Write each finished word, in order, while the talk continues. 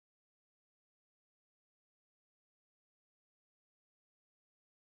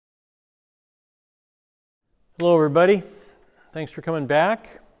Hello everybody, thanks for coming back.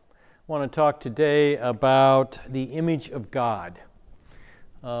 I want to talk today about the image of God.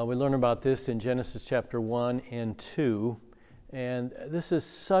 We learn about this in Genesis chapter 1 and 2, and this is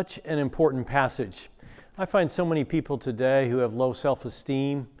such an important passage. I find so many people today who have low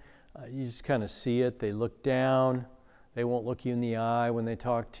self-esteem. You just kind of see it. They look down, they won't look you in the eye when they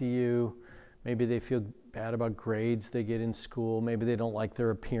talk to you. Maybe they feel bad about grades they get in school. Maybe they don't like their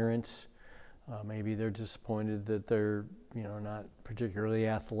appearance. Maybe they're disappointed that they're, not particularly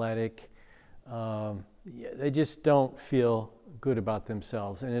athletic. They just don't feel good about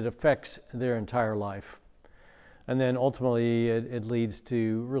themselves, and it affects their entire life. And then ultimately, it leads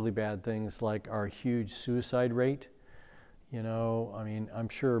to really bad things like our huge suicide rate. I'm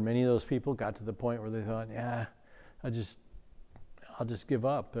sure many of those people got to the point where they thought, I'll just give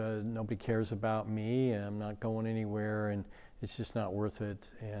up. Nobody cares about me, and I'm not going anywhere, and it's just not worth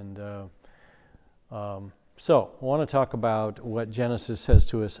it. And so I want to talk about what Genesis says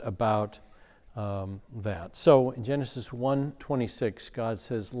to us about that. So in Genesis 1:26, God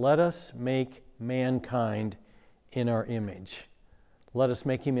says, "Let us make mankind in our image. Let us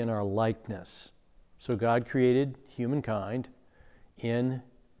make him in our likeness." So God created humankind in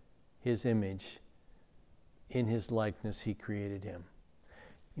his image. In his likeness, he created him.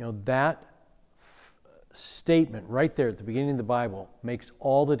 That statement right there at the beginning of the Bible makes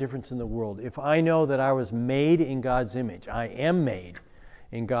all the difference in the world. If I know that I was made in God's image, I am made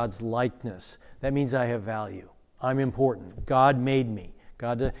in God's likeness, that means I have value. I'm important. God made me.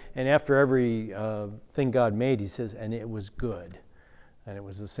 And after every thing God made, he says, and it was good. And it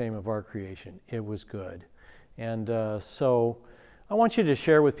was the same of our creation. It was good. And so I want you to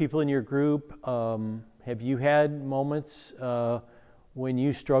share with people in your group, have you had moments when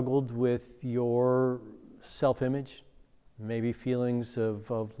you struggled with your self-image, maybe feelings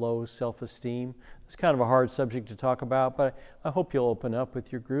of low self-esteem? It's kind of a hard subject to talk about, but I hope you'll open up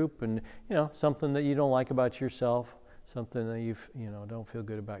with your group and, something that you don't like about yourself, something that you don't feel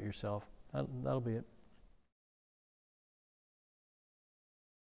good about yourself. That'll be it.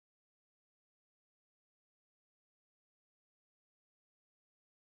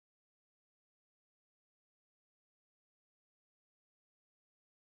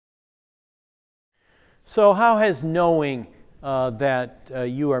 So how has knowing that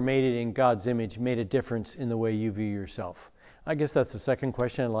you are made in God's image made a difference in the way you view yourself? I guess that's the second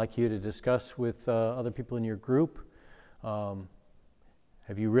question I'd like you to discuss with other people in your group.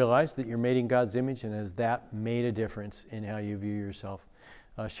 Have you realized that you're made in God's image, and has that made a difference in how you view yourself?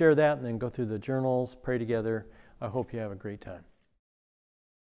 Share that and then go through the journals, pray together. I hope you have a great time.